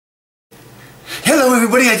Hello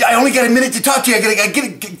everybody, I only got a minute to talk to you. I gotta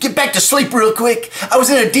get back to sleep real quick. I was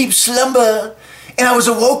in a deep slumber and I was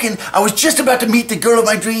awoken. I was just about to meet the girl of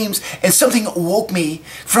my dreams and something woke me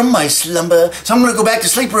from my slumber. So I'm gonna go back to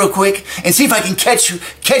sleep real quick and see if I can catch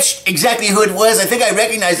exactly who it was. I think I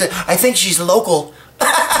recognize it. I think she's local.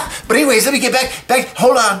 But anyways, let me get back,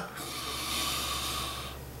 hold on.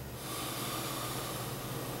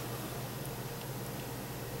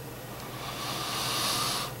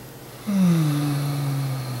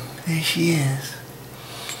 There she is.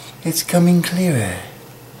 It's coming clearer.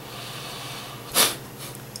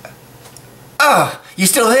 Oh, you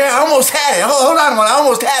still there? I almost had it. Hold on a minute. I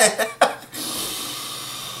almost had it.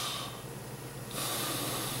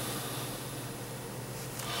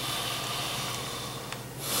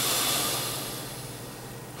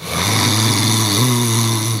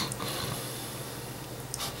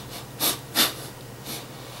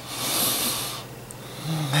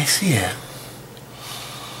 I see her.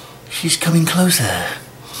 She's coming closer.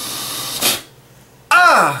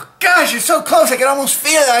 Ah, gosh, you're so close. I can almost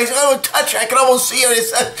feel it. I can touch her. I can almost see her.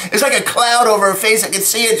 It's like a cloud over her face. I can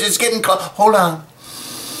see it just getting close. Hold on.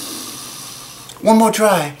 One more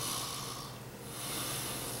try.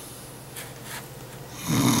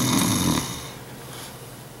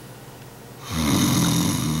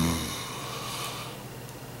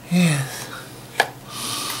 Yes.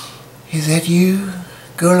 Is that you,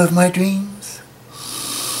 girl of my dreams?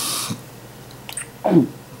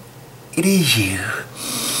 It is you.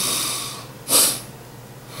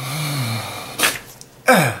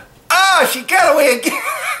 She got away again.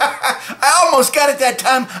 I almost got it that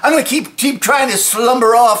time. I'm gonna keep trying to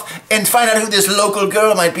slumber off and find out who this local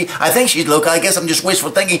girl might be. I think she's local. I guess I'm just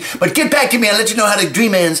wishful thinking. But get back to me. I'll let you know how the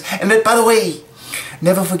dream ends. And by the way,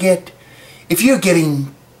 never forget, if you're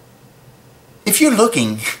looking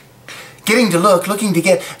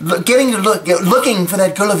for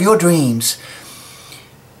that girl of your dreams,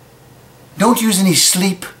 don't use any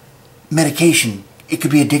sleep medication. It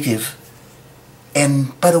could be addictive.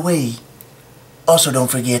 And by the way, also don't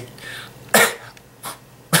forget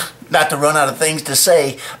not to run out of things to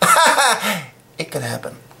say. It could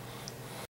happen.